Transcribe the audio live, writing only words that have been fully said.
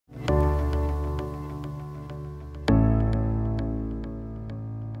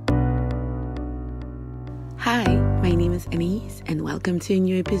Hi, my name is Anise and welcome to a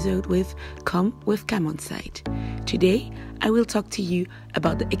new episode with CAMONSITE. Today, I will talk to you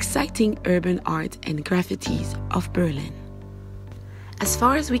about the exciting urban art and graffitis of Berlin. As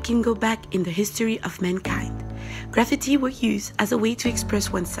far as we can go back in the history of mankind, graffiti were used as a way to express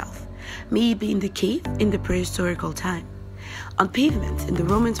oneself, maybe in the cave in the prehistorical time, on pavements in the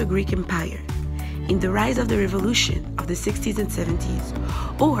Roman or Greek Empire, in the rise of the revolution of the 60s and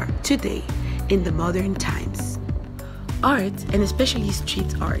 70s, or today, in the modern times. Art, and especially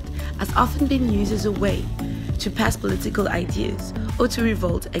street art, has often been used as a way to pass political ideas or to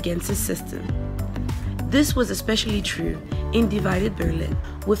revolt against the system. This was especially true in divided Berlin,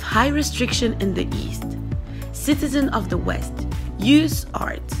 with high restriction in the east. Citizens of the west used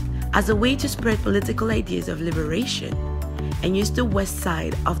art as a way to spread political ideas of liberation and used the west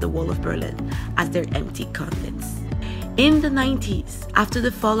side of the wall of Berlin as their empty convents. In the 90s, after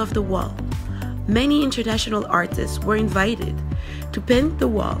the fall of the wall, many international artists were invited to paint the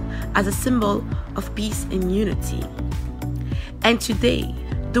wall as a symbol of peace and unity. And today,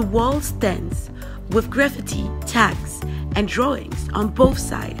 the wall stands with graffiti, tags, and drawings on both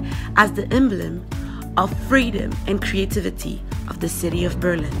sides as the emblem of freedom and creativity of the city of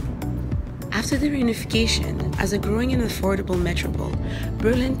Berlin. After the reunification, as a growing and affordable metropole,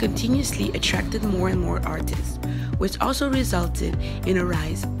 Berlin continuously attracted more and more artists, which also resulted in a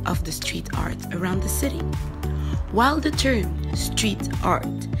rise of the street art around the city. While the term street art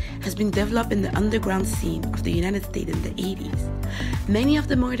has been developed in the underground scene of the United States in the 80s, many of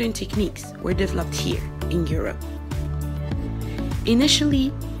the modern techniques were developed here in Europe.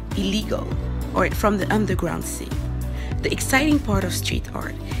 Initially illegal or from the underground scene, the exciting part of street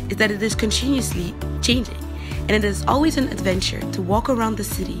art is that it is continuously changing, and it is always an adventure to walk around the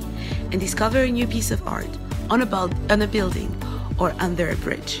city and discover a new piece of art on a building or under a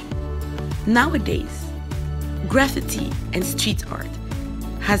bridge. Nowadays, graffiti and street art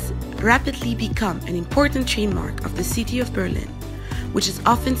has rapidly become an important trademark of the city of Berlin, which is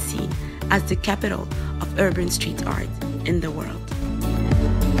often seen as the capital of urban street art in the world.